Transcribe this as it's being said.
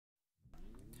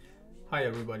Hi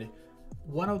everybody.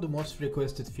 One of the most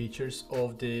requested features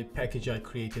of the package I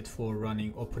created for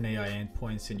running OpenAI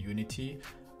endpoints in Unity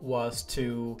was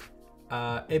to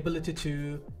ability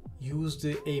to use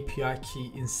the API key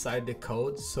inside the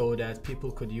code so that people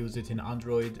could use it in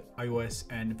Android, iOS,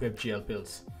 and WebGL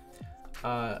builds.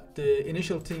 The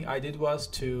initial thing I did was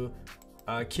to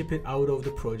keep it out of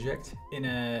the project in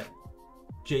a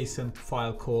JSON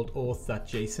file called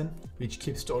auth.json, which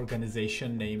keeps the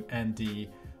organization name and the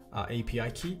API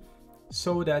key,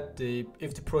 so that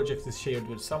if the project is shared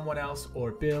with someone else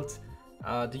or built,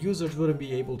 the users wouldn't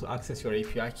be able to access your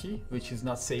API key, which is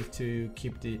not safe to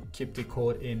keep the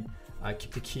code in,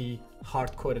 keep the key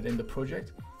hard coded in the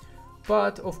project.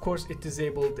 But of course, it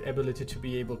disabled the ability to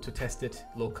be able to test it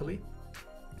locally,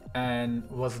 and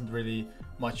wasn't really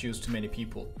much used to many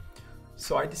people.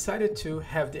 So I decided to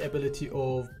have the ability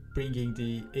of bringing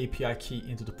the API key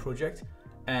into the project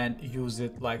and use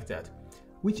it like that,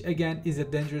 which again is a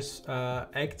dangerous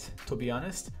act, to be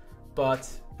honest, but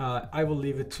I will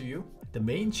leave it to you. The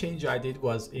main change I did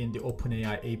was in the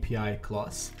OpenAI API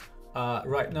class.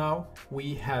 Right now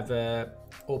we have a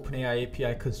OpenAI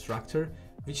API constructor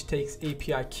which takes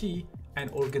API key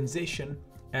and organization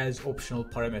as optional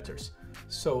parameters.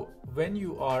 So when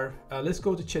you are, let's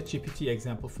go to ChatGPT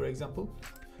example, for example,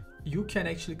 you can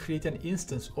actually create an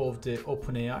instance of the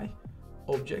OpenAI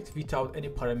object without any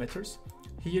parameters.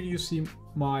 Here you see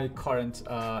my current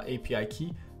API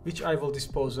key, which I will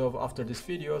dispose of after this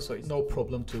video, so it's no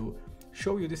problem to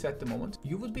show you this at the moment.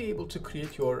 You would be able to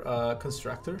create your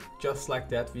constructor just like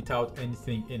that without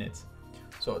anything in it.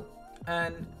 So,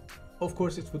 and of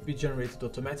course it would be generated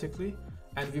automatically,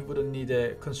 and we wouldn't need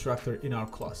a constructor in our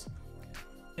class.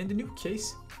 In the new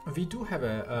case, we do have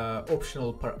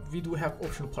optional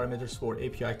parameters for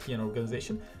API key and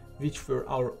organization, which were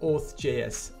our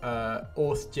auth.json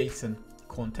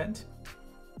content,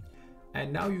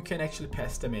 and now you can actually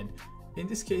pass them in. In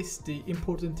this case, the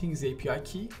important thing is API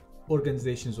key,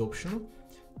 organization is optional.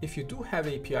 If you do have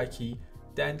API key,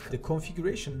 then the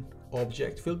configuration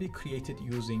object will be created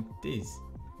using this.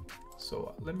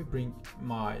 So let me bring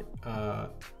my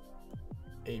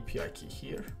API key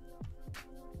here,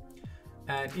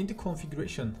 and in the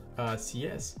configuration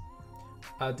CS,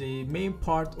 the main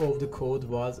part of the code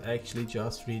was actually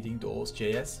just reading the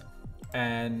auth.js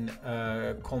and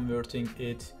converting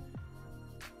it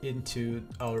into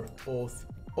our auth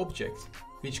object,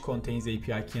 which contains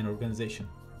API key and organization.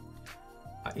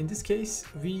 In this case,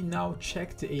 we now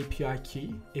check the API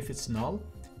key. If it's null,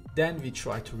 then we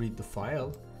try to read the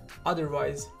file.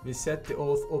 Otherwise, we set the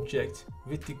auth object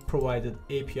with the provided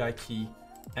API key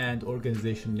and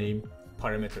organization name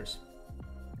parameters.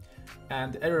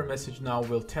 And the error message now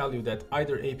will tell you that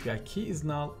either API key is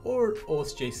null or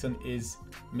auth.json is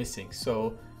missing.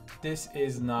 So this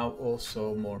is now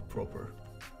also more proper.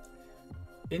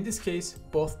 In this case,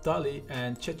 both DallE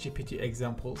and ChatGPT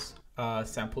examples,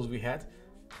 samples we had,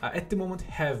 at the moment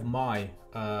have my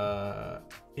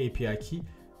API key,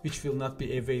 which will not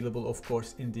be available, of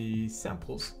course, in the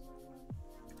samples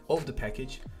of the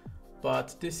package.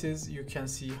 But this is, you can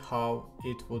see how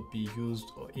it would be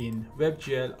used in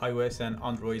WebGL, iOS, and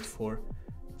Android for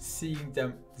seeing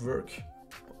them work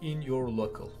in your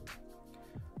local.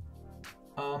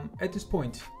 At this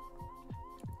point,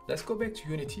 let's go back to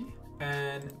Unity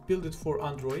and build it for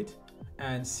Android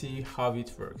and see how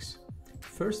it works.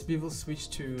 First, we will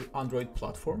switch to Android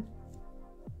platform.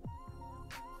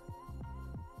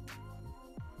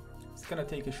 It's gonna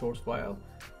take a short while,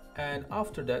 and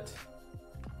after that,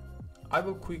 I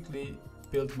will quickly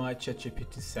build my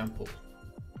ChatGPT sample.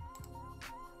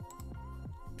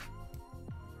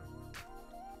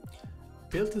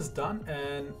 Build is done,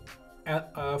 and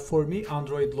for me,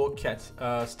 Android logcat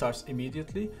starts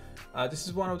immediately. This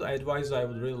is one of the advice I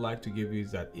would really like to give you,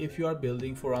 is that if you are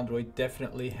building for Android,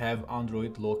 definitely have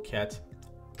Android logcat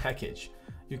package.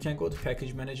 You can go to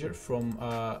package manager from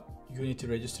Unity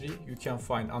registry. You can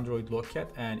find Android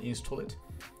logcat and install it.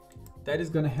 That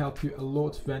is going to help you a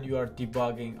lot when you are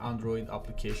debugging Android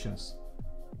applications.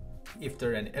 If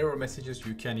there are any error messages,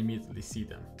 you can immediately see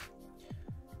them.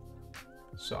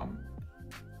 So I'm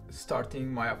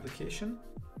starting my application.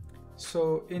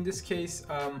 So in this case,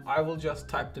 I will just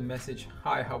type the message,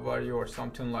 "Hi, how are you?" or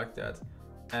something like that,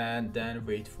 and then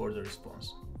wait for the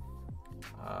response.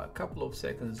 A couple of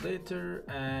seconds later,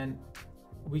 and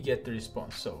we get the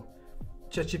response. So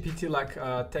ChatGPT-like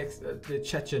text, the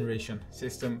chat generation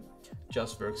system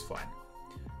just works fine.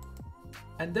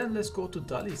 And then let's go to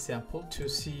DallE sample to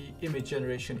see image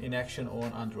generation in action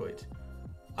on Android.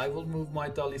 I will move my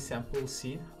DallE sample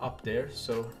scene up there,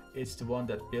 so it's the one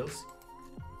that builds,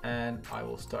 and I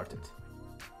will start it.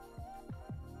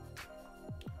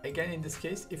 Again, in this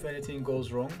case, if anything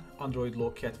goes wrong, Android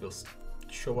Locat will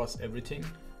show us everything,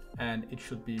 and it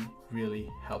should be really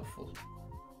helpful.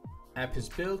 App is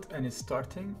built and is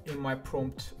starting. In my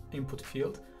prompt input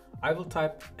field, I will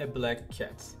type a black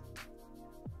cat.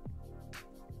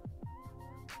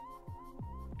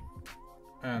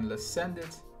 And let's send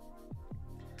it.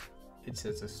 It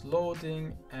says it's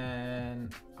loading,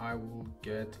 and I will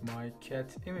get my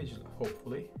cat image,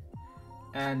 hopefully.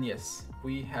 And yes,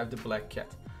 we have the black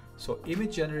cat. So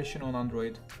image generation on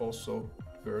Android also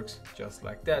works just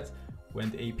like that when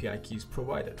the API key is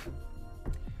provided.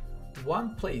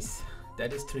 One place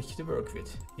that is tricky to work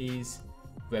with is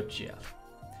WebGL.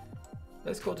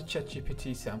 Let's go to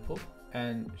ChatGPT sample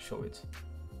and show it.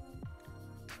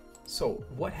 So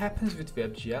what happens with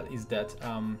WebGL is that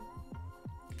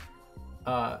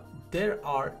there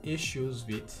are issues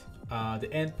with the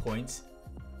endpoints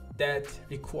that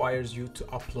requires you to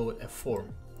upload a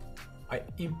form.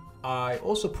 I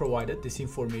also provided this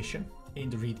information in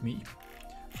the README.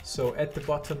 So at the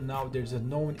bottom now there's a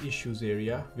known issues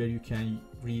area where you can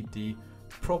read the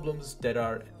problems that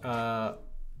are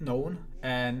known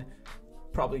and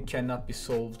probably cannot be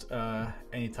solved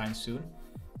anytime soon.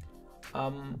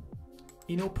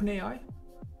 In OpenAI,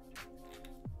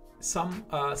 some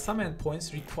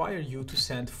endpoints require you to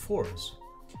send forms,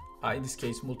 in this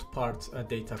case multi-part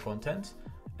data content,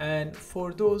 and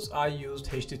for those I used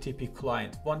HTTP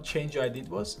client. One change I did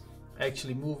was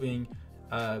actually moving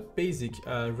basic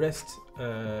REST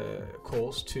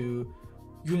calls to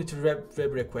Unity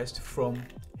web request from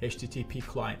HTTP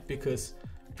client, because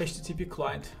HTTP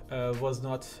client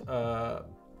wasn't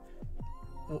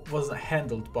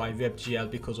handled by WebGL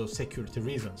because of security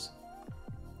reasons.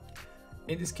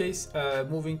 In this case,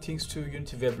 moving things to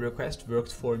Unity web request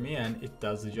worked for me, and it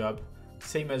does the job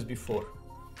same as before.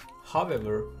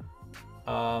 However,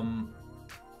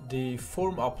 the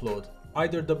form upload,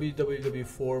 either www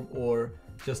form or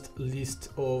just list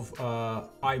of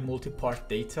multi-part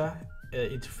data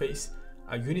interface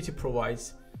Unity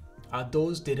provides,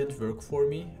 those didn't work for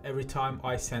me. Every time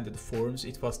I sent the forms,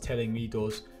 it was telling me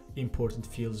those important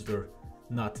fields were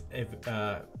not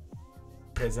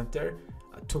present there.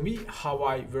 To me, how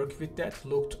I worked with that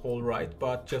looked all right,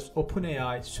 but just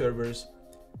OpenAI servers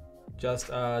just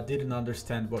didn't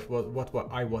understand what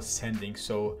I was sending,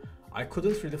 so I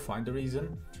couldn't really find the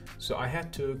reason. So I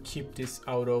had to keep this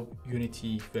out of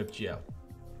Unity WebGL.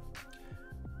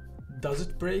 Does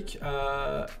it break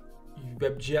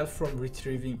WebGL from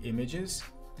retrieving images?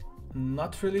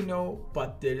 Not really, no,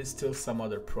 but there is still some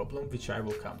other problem which I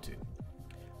will come to.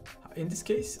 In this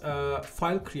case,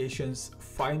 file creations,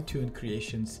 fine-tune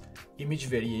creations, image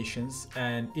variations,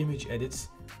 and image edits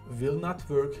will not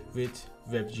work with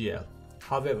WebGL.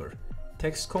 However,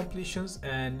 text completions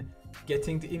and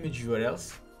getting the image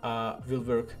URLs will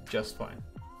work just fine.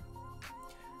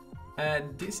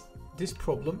 And this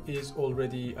problem is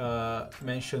already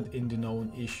mentioned in the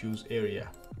known issues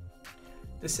area.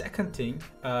 The second thing,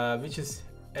 which is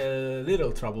a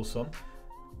little troublesome,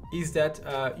 is that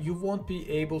you won't be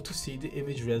able to see the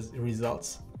image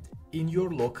results in your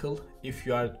local if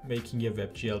you are making a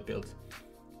WebGL build.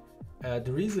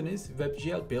 The reason is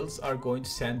WebGL builds are going to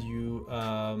send you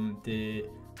the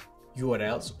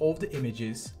URLs of the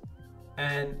images,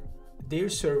 and their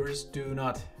servers do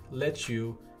not let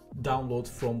you download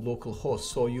from localhost,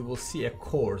 so you will see a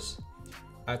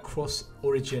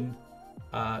cross-origin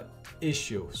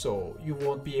issue, so you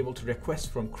won't be able to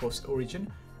request from cross-origin.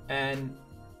 And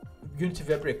Unity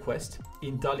web request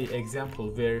in DallE example,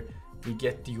 where we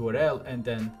get the URL and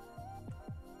then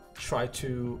try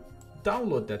to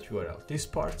download that URL, this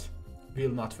part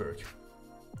will not work.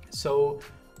 So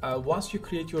once you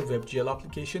create your WebGL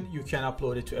application, you can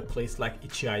upload it to a place like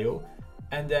itch.io,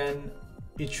 and then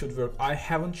it should work. I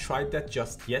haven't tried that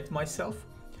just yet myself,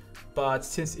 but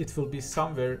since it will be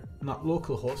somewhere not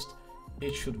localhost,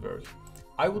 it should work.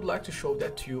 I would like to show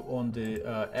that to you on the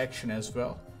action as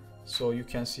well, so you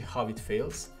can see how it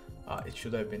fails. It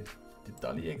should have been the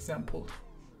DallE example.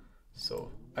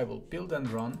 So I will build and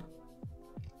run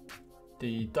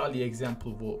the DallE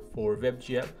example for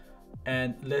WebGL,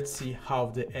 and let's see how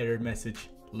the error message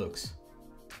looks.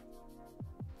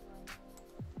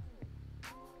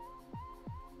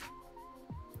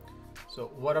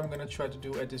 So what I'm gonna try to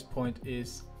do at this point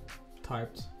is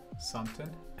type something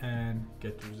and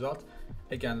get the result.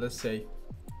 Again, let's say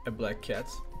a black cat,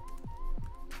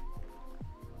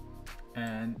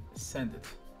 and send it.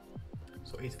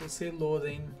 So it will say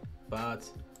loading, but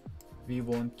we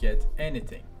won't get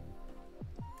anything.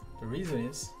 The reason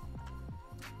is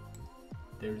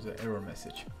there is an error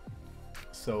message.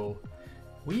 So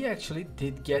we actually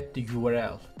did get the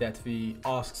URL that we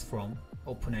asked from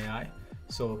OpenAI,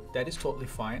 so that is totally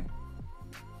fine.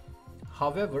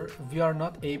 However, we are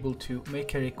not able to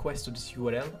make a request to this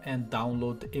URL and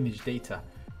download the image data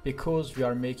because we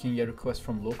are making a request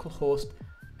from localhost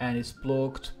and it's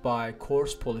blocked by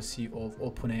CORS policy of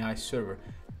OpenAI server.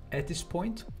 At this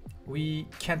point, we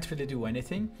can't really do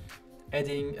anything.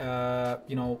 Adding,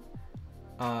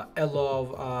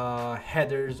 allow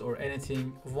headers or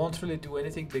anything won't really do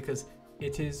anything because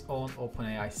it is on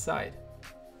OpenAI side.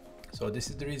 So this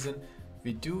is the reason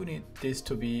we do need this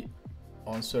to be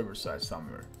on server side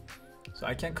somewhere. So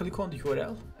I can click on the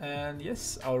URL and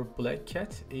yes, our black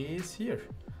cat is here.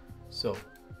 So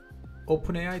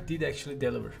OpenAI did actually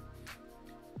deliver.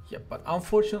 Yeah, but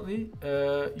unfortunately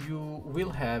you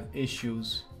will have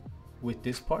issues with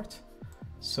this part.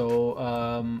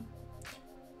 So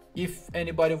if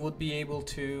anybody would be able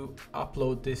to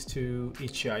upload this to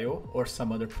itch.io or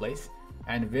some other place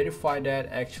and verify that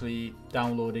actually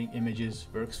downloading images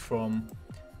works from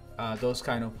those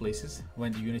kind of places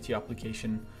when the Unity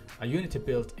application, a Unity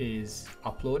build is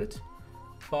uploaded.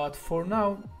 But for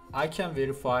now, I can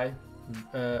verify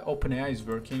OpenAI is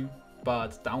working,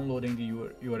 but downloading the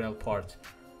URL part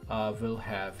will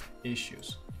have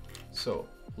issues. So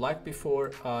like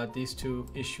before, these two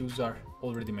issues are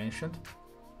already mentioned.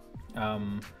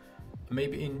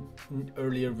 Maybe in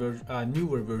earlier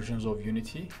newer versions of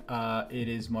Unity it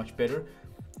is much better,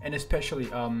 and especially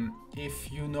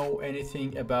if you know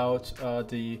anything about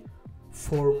the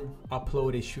form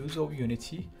upload issues of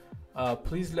Unity,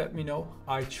 please let me know.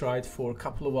 I tried for a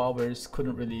couple of hours,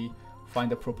 couldn't really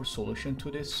find a proper solution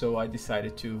to this, so I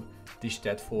decided to dish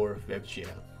that for WebGL.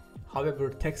 However,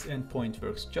 text endpoint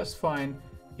works just fine.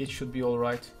 It should be all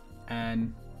right,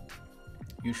 and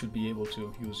you should be able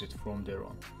to use it from there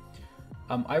on.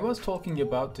 I was talking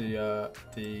about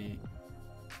the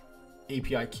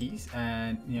API keys,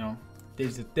 and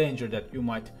there's a danger that you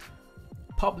might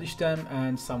publish them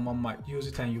and someone might use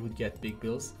it and you would get big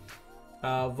bills.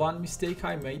 One mistake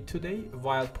I made today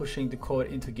while pushing the code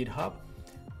into GitHub,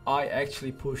 I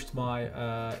actually pushed my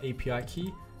API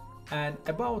key, and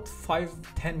about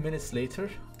 5-10 minutes later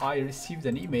I received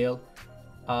an email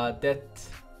that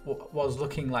was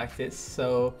looking like this.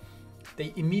 So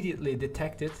they immediately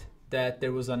detected that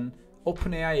there was an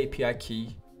OpenAI API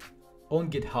key on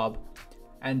GitHub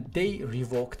and they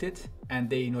revoked it and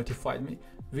they notified me,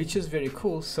 which is very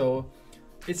cool. So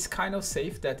it's kind of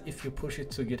safe that if you push it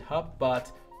to GitHub,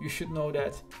 but you should know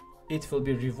that it will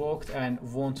be revoked and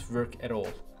won't work at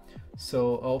all.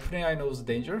 So OpenAI knows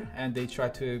the danger and they try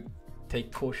to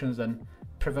take cautions and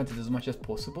prevent it as much as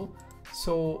possible.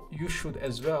 So you should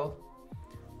as well.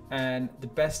 And the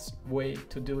best way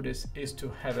to do this is to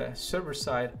have a server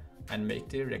side and make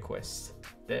the requests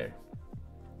there.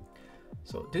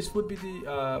 So this would be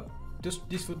the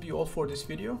this would be all for this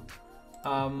video.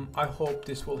 I hope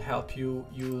this will help you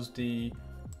use the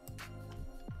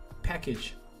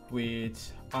package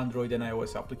with Android and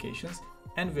iOS applications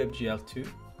and WebGL too.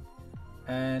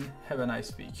 And have a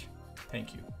nice week.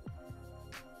 Thank you.